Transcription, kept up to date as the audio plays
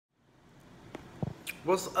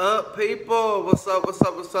What's up, people? What's up, what's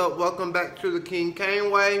up, what's up? Welcome back to the King Cain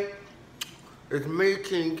Way. It's me,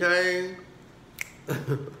 King Cain.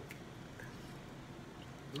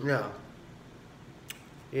 Yeah.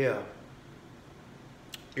 Yeah.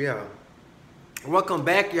 Yeah. Welcome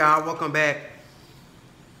back, y'all. Welcome back.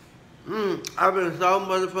 I've been so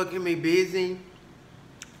motherfucking busy.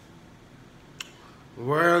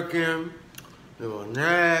 Working. Doing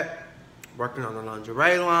that. Working on the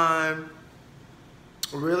lingerie line.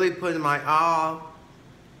 Really putting my all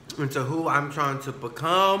into who I'm trying to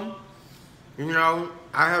become. You know,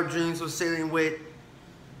 I have dreams of sitting with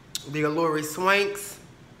the Allure Swanks,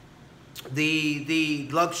 the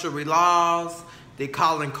luxury laws, the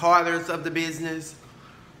Colin Carters of the business.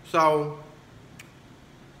 So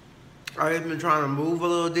I've been trying to move a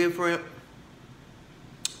little different,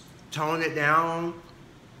 tone it down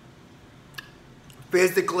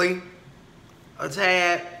physically a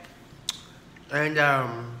tad, and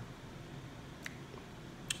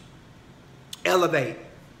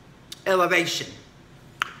elevation.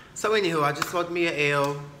 So anywho, I just smoked me a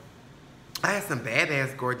L. I had some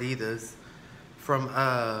badass gorditas from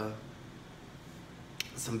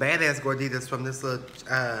this little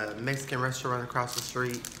Mexican restaurant across the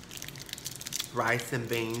street. Rice and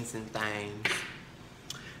beans and things.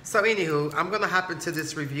 So anywho, I'm gonna hop into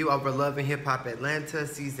this review over Love and Hip Hop Atlanta,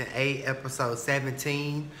 season 8, episode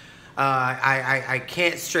 17. I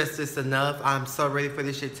can't stress this enough. I'm so ready for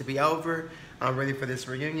this shit to be over. I'm ready for this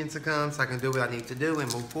reunion to come so I can do what I need to do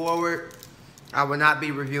and move forward. I will not be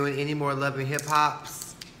reviewing any more Love and Hip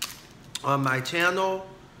Hops on my channel.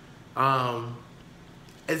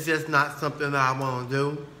 It's just not something that I want to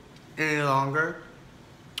do any longer.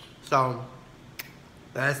 So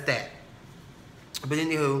that's that. But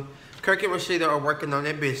anywho, Kirk and Rashida are working on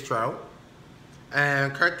their bistro.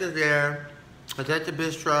 And Kirk is there. It's at the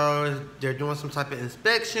bistro. They're doing some type of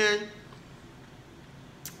inspection.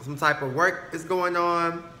 Some type of work is going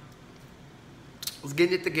on. It's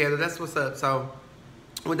getting it together. That's what's up. So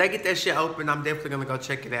when they get that shit open, I'm definitely going to go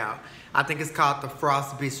check it out. I think it's called the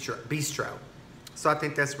Frost Bistro. So I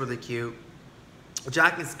think that's really cute.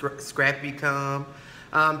 Jock and Scrappy come.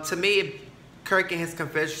 To me, Kirk in his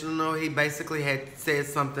confessional, he basically had said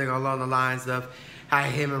something along the lines of how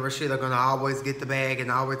him and Rashid are going to always get the bag and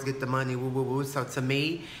always get the money, woo, woo, woo. So to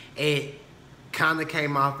me, it kind of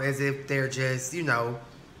came off as if they're just, you know,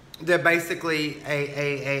 they're basically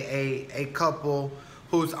a couple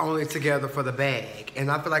who's only together for the bag. And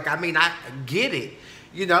I feel like, I get it,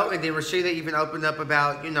 you know. And then Rashida even opened up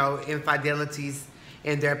about, you know, infidelities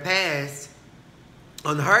in their past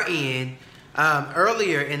on her end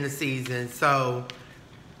earlier in the season. So,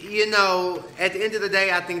 you know, at the end of the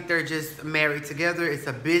day, I think they're just married together. It's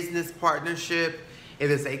a business partnership. It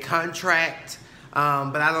is a contract.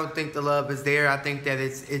 But I don't think the love is there. I think that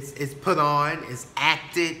it's put on, it's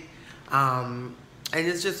acted, and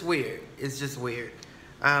it's just weird. It's just weird.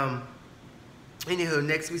 Anywho,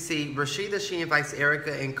 next we see Rashida. She invites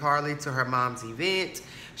Erica and Carly to her mom's event.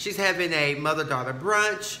 She's having a mother-daughter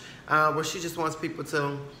brunch where she just wants people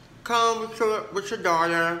to come with your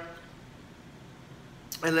daughter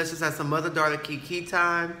and let's just have some mother-daughter kiki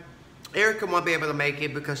time. Erica won't be able to make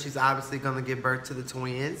it because she's obviously going to give birth to the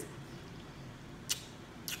twins.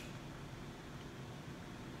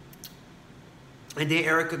 And then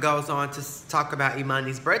Erica goes on to talk about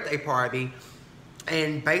Imani's birthday party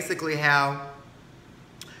and basically how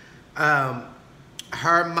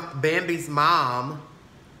Bambi's mom,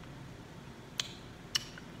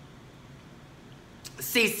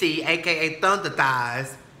 Cece, aka Thunder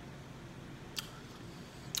Thighs,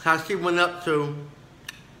 how she went up to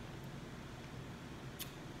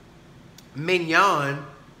Mignon,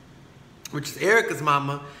 which is Erica's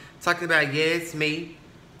mama, talking about, yeah, it's me.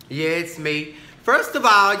 Yeah, it's me. First of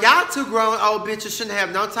all, y'all two grown old bitches shouldn't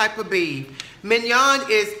have no type of beef. Mignon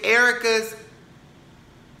is Erica's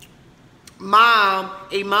mom,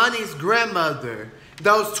 Imani's grandmother.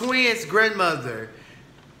 Those twins' grandmother.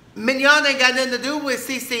 Mignon ain't got nothing to do with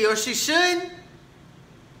Cece, or she shouldn't.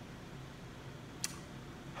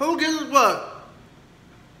 Who gives a fuck?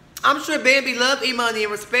 I'm sure Bambi loved Imani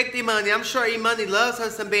and respect Imani. I'm sure Imani loves her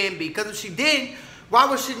some Bambi. Because if she didn't, why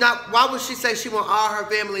would she say she want all her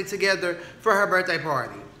family together for her birthday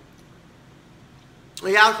party?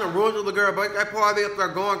 Y'all some rules of the girl birthday party up there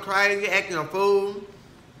going crazy, acting a fool.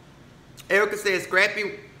 Erica said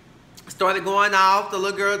Scrappy started going off. The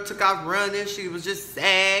little girl took off running. She was just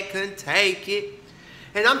sad, couldn't take it.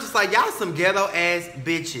 And I'm just like, y'all some ghetto ass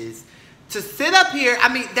bitches. To sit up here,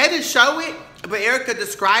 I mean, they didn't show it, but Erica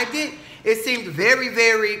described it. It seemed very,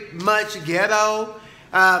 very much ghetto.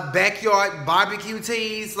 backyard barbecue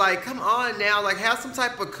teas. Like, come on now. Like, have some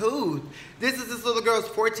type of cool. This is this little girl's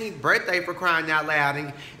 14th birthday, for crying out loud.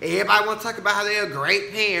 And everybody want to talk about how they're a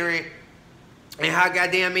great parent. And how,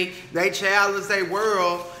 goddamn me, they child is their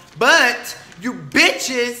world. But you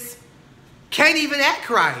bitches can't even act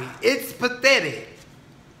right. It's pathetic.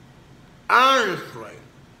 Honestly.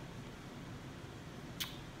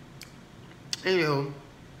 Anywho,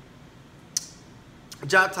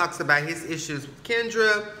 Jock talks about his issues with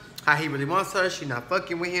Kendra, how he really wants her, she not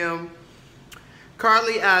fucking with him.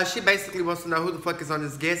 Carly, she basically wants to know who the fuck is on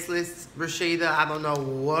this guest list. Rashida, I don't know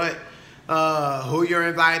what, who you're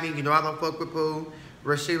inviting. You know I don't fuck with Pooh.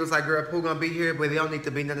 Rashida's like, girl, Pooh gonna be here, but they don't need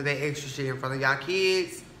to be none of that extra shit in front of y'all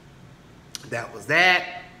kids. That was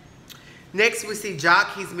that. Next, we see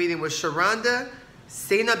Jock. He's meeting with Sharonda,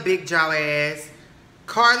 Cena Big Jaw Ass,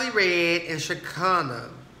 Carly Red, and Shakana.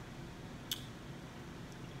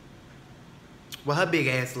 Well, her big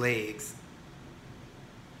ass legs.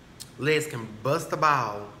 Legs can bust a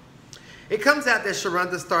ball. It comes out that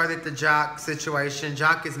Sharonda started the Jock situation.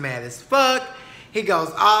 Jock is mad as fuck. He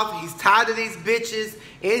goes off. He's tired of these bitches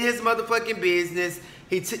in his motherfucking business.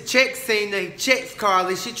 He checks Cena. He checks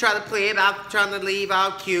Carly. She tried to play it out, trying to leave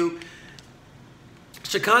all cute.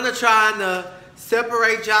 Shakana trying to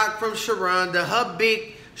separate Jock from Sharonda. Her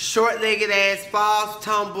big short-legged ass falls,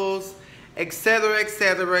 tumbles, etc.,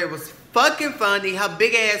 etc. It was fucking funny. Her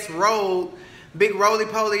big ass rolled, big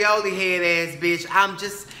roly-poly-oly head ass bitch.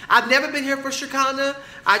 I've never been here for Shakana.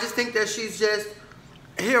 I just think that she's just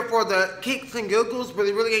here for the kicks and giggles, but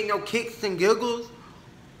it really ain't no kicks and giggles.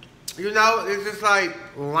 You know, it's just like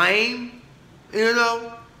lame, you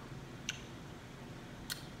know.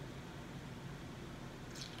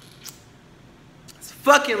 It's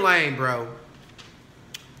fucking lame, bro.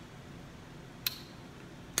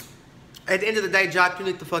 At the end of the day, Jock, you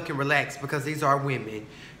need to fucking relax because these are women.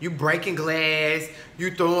 You breaking glass,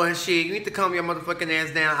 you throwing shit. You need to calm your motherfucking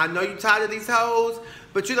ass down. I know you tired of these hoes,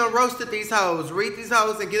 but you done roasted these hoes. Read these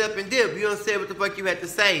hoes and get up and dip. You done said what the fuck you had to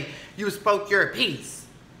say. You spoke your piece.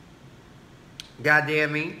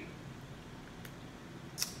 Goddamn me.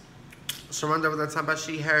 Sharonda over there talking about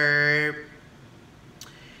she heard.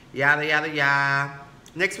 Yada, yada, yada.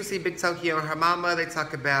 Next we see Big Tokyo and her mama. They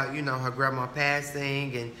talk about, you know, her grandma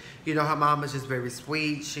passing. And, you know, her mama's just very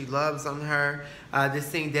sweet. She loves on her. This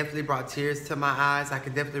scene definitely brought tears to my eyes. I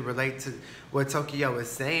can definitely relate to what Tokyo is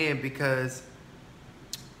saying because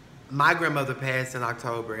my grandmother passed in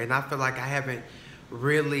October. And I feel like I haven't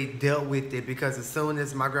really dealt with it because as soon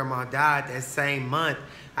as my grandma died that same month,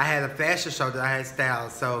 I had a fashion show that I had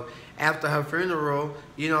styled. So after her funeral,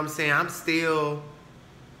 you know what I'm saying, I'm still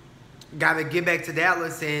gotta get back to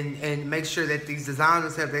Dallas and make sure that these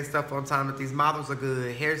designers have their stuff on time, that these models are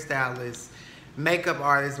good, hairstylists, makeup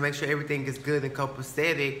artists, make sure everything is good and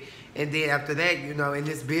copacetic. And then after that, you know, in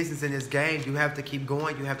this business, in this game, you have to keep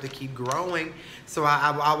going, you have to keep growing. So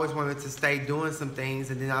I always wanted to stay doing some things,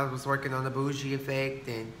 and then I was working on the bougie effect,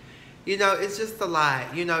 and you know, it's just a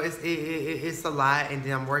lot. You know, it's a lot, and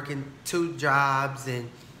then I'm working 2 jobs, and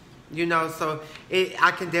you know, so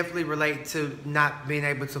I can definitely relate to not being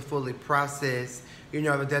able to fully process, you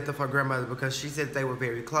know, the death of her grandmother because she said they were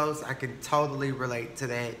very close. I can totally relate to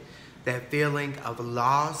that feeling of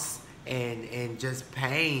loss and just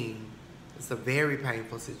pain. It's a very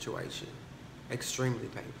painful situation, extremely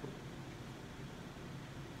painful.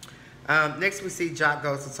 Next we see Jock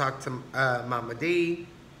goes to talk to Mama D.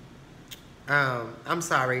 I'm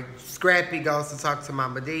sorry, Scrappy goes to talk to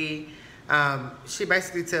Mama D. She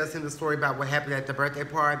basically tells him the story about what happened at the birthday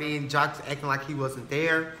party, and Jock's acting like he wasn't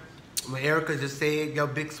there. When Erica just said your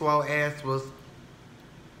big swole ass was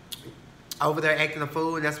over there acting a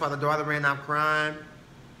fool, and that's why the daughter ran out crying.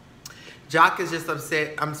 Jock is just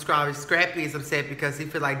upset. I'm sorry, Scrappy is upset because he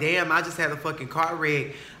feel like, damn, I just had a fucking car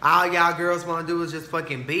wreck. All y'all girls want to do is just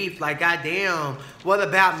fucking beef. Like, goddamn, what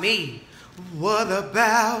about me? What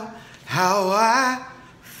about how I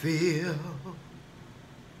feel?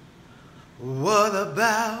 What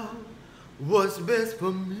about what's best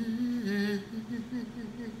for me?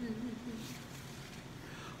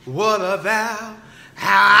 What about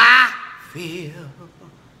how I feel?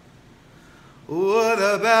 What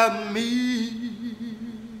about me?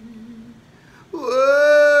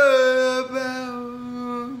 What about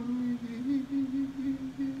me?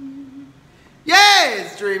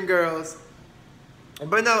 Yes, Dream Girls.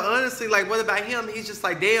 But no, honestly, like, what about him? He's just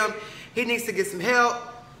like, damn, he needs to get some help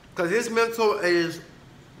because his mental is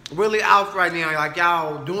really off right now. Like,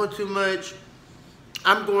 y'all doing too much.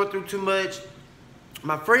 I'm going through too much.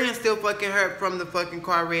 My friend still fucking hurt from the fucking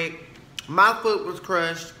car wreck. My foot was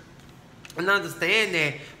crushed. And understand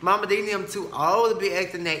that Mama D and them too old to be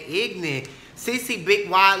acting that ignorant. Cece big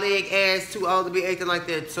wide leg ass too old to be acting like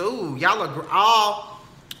that too. Y'all are all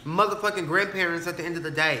motherfucking grandparents at the end of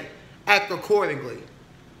the day. Act accordingly.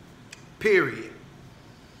 Period.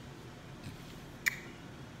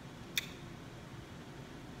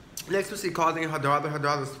 Next we see Carly and her daughter. Her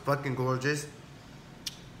daughter's fucking gorgeous.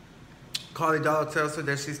 Carly's daughter tells her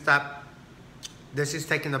that she's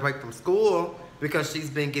taking a break from school because she's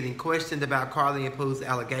been getting questioned about Carly and Pooh's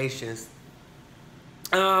allegations.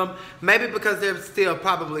 Maybe because they're still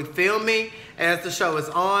probably filming as the show is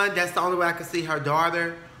on. That's the only way I can see her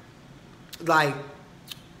daughter, like,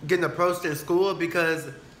 getting approached in school, because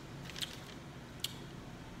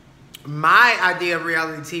my idea of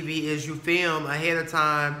reality TV is you film ahead of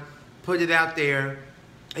time, put it out there,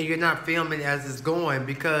 and you're not filming as it's going,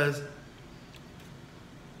 because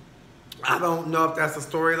I don't know if that's a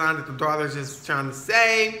storyline that the daughter's just trying to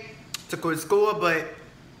say to quit school, but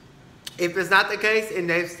if it's not the case and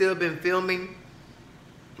they've still been filming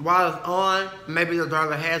while it's on, maybe the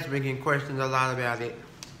daughter has been getting questioned a lot about it.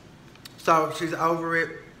 So she's over it.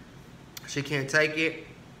 She can't take it.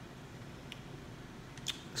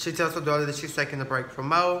 She tells her daughter that she's taking a break from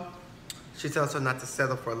Mo. She tells her not to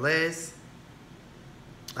settle for less.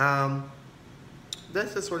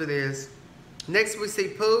 That's just what it is. Next we see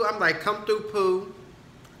Pooh. I'm like, come through, Pooh.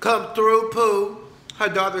 Come through, Pooh. Her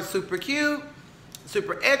daughter's super cute,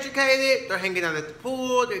 super educated. They're hanging out at the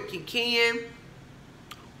pool. They're kikiing.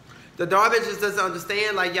 The daughter just doesn't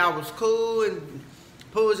understand, like, y'all was cool. And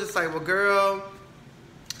Pooh is just like, well, girl,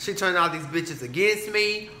 she turned all these bitches against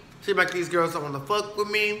me. She like, these girls don't want to fuck with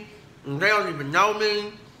me. And they don't even know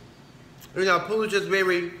me. You know, Pooh's just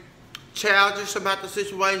very childish about the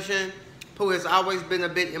situation. Pooh has always been a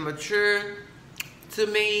bit immature to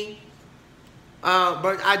me.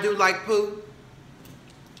 But I do like Pooh.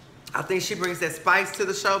 I think she brings that spice to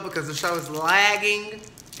the show because the show is lagging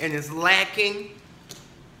and it's lacking.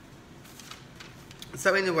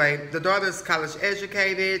 So anyway, the daughter's college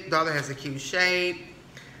educated. Daughter has a cute shape.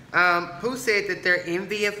 Pooh said that they're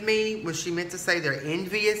envy of me when she meant to say they're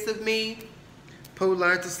envious of me. Pooh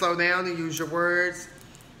learned to slow down and use your words.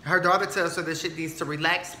 Her daughter tells her that she needs to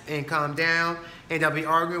relax and calm down, and they'll be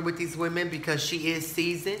arguing with these women because she is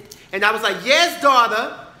seasoned. And I was like, yes,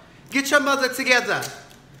 daughter, get your mother together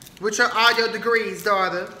with all your degrees,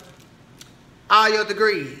 daughter. All your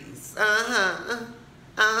degrees.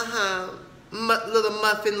 Little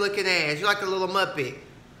muffin looking ass. You're like a little muppet.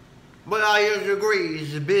 But all your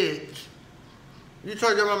degrees, bitch. You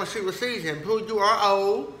told your mama she was seasoned. Pooh, you are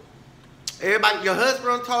old. Everybody, your husband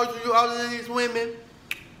done told you you're older than these women.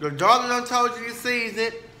 Your daughter done told you you're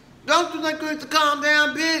seasoned. Don't you think you need to calm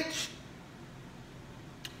down, bitch?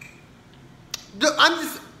 I'm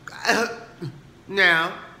just...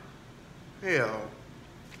 now. Hell.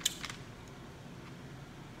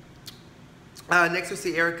 Next we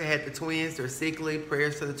see Erica had the twins. They're sickly.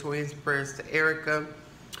 Prayers to the twins. Prayers to Erica.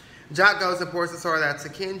 Jock goes and pours his heart out to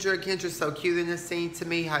Kendra. Kendra's so cute in this scene to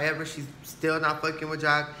me. However, she's still not fucking with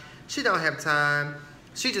Jock. She don't have time.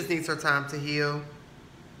 She just needs her time to heal.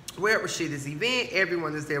 We're at Rashida's event.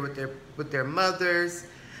 Everyone is there with their mothers.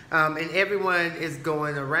 And everyone is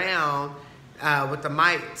going around with the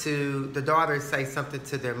mic to the daughters say something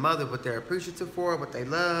to their mother, what they're appreciative for, what they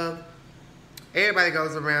love. Everybody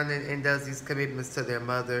goes around and does these commitments to their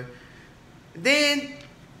mother. Then,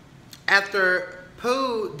 after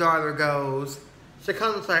Pooh's daughter goes,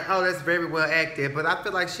 Shekinah's like, oh, that's very well acted. But I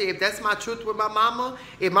feel like, shit, if that's my truth with my mama,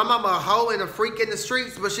 if my mama a hoe and a freak in the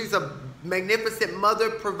streets, but she's a magnificent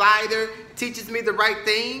mother, provider, teaches me the right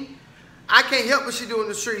thing, I can't help what she do in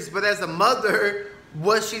the streets. But as a mother,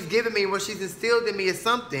 what she's given me, what she's instilled in me is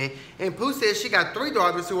something. And Pooh says she got 3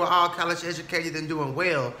 daughters who are all college educated and doing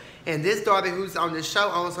well. And this daughter who's on this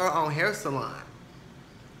show owns her own hair salon.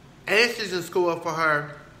 And she's in school for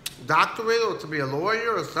her doctorate or to be a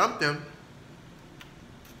lawyer or something.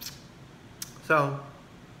 So,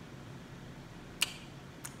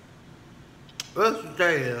 let's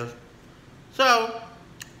say is. So,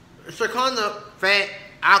 Shekinah, fat,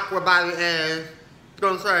 aqua body ass,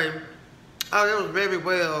 gonna say, oh, that was very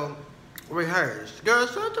well rehearsed. Girl,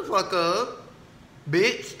 shut the fuck up,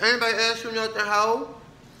 bitch. Anybody ask you nothing, hoe?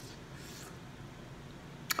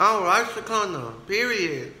 Alright, Shekinah,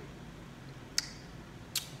 period.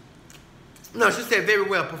 No, she said very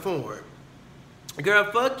well performed. Girl,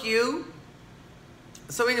 fuck you.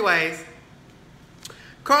 So anyways,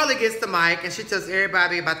 Carly gets the mic and she tells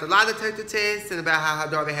everybody about the lie detector test and about how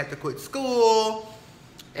her daughter had to quit school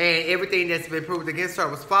and everything that's been proved against her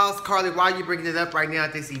was false. Carly, why are you bringing it up right now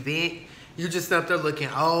at this event? You just up there looking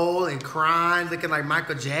old and crying, looking like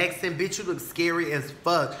Michael Jackson. Bitch, you look scary as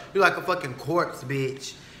fuck. You like a fucking corpse,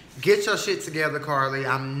 bitch. Get your shit together, Carly.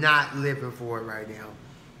 I'm not living for it right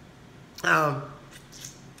now.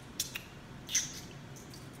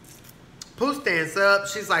 Pooh stands up.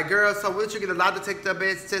 She's like, girl, so what did you get a lie detector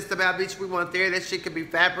test about, bitch? We weren't there. That shit could be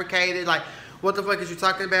fabricated. Like, what the fuck is you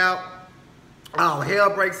talking about? Oh,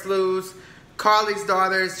 hell breaks loose. Carly's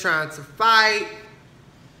daughter is trying to fight.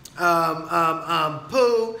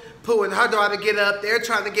 Pooh and her daughter get up. They're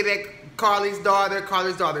trying to get at Carly's daughter.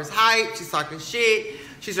 Carly's daughter's hype. She's talking shit.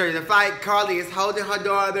 She's ready to fight. Carly is holding her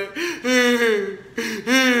daughter.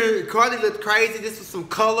 Carly looked crazy. This was some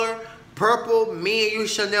color. Purple. Me and you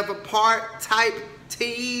shall never part type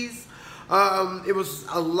tease. It was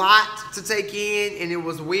a lot to take in, and it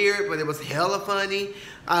was weird, but it was hella funny.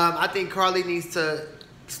 I think Carly needs to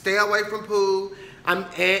stay away from Pooh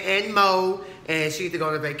and Mo, and she needs to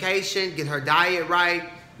go on vacation, get her diet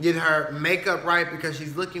right, get her makeup right, because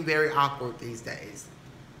she's looking very awkward these days.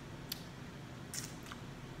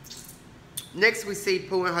 Next, we see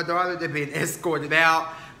Pooh and her daughter. They're being escorted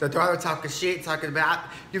out. The daughter talking shit, talking about,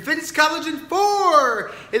 you finished college in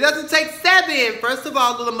 4. It doesn't take 7. First of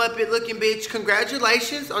all, little Muppet-looking bitch,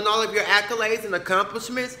 congratulations on all of your accolades and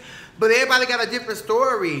accomplishments. But everybody got a different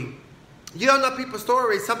story. You don't know people's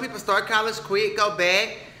stories. Some people start college, quit, go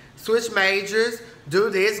back, switch majors, do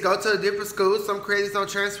this, go to a different school. Some credits don't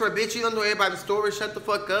transfer. Bitch, you don't know everybody's story. Shut the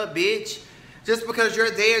fuck up, bitch. Just because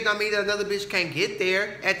you're there don't mean that another bitch can't get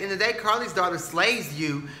there. At the end of the day, Carly's daughter slays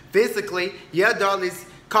you physically. Yeah,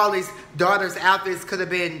 Carly's daughter's outfits could have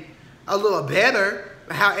been a little better.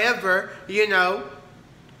 However, you know,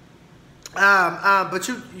 but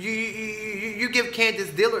you give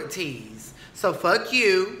Candace Dillard tease. So fuck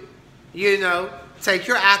you. You know, take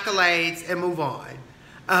your accolades and move on.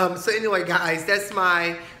 So anyway, guys, that's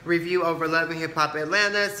my review over Love and Hip Hop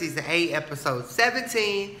Atlanta, Season 8, Episode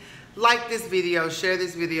 17. Like this video, share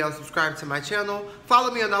this video, subscribe to my channel.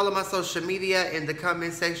 Follow me on all of my social media in the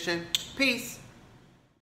comment section. Peace.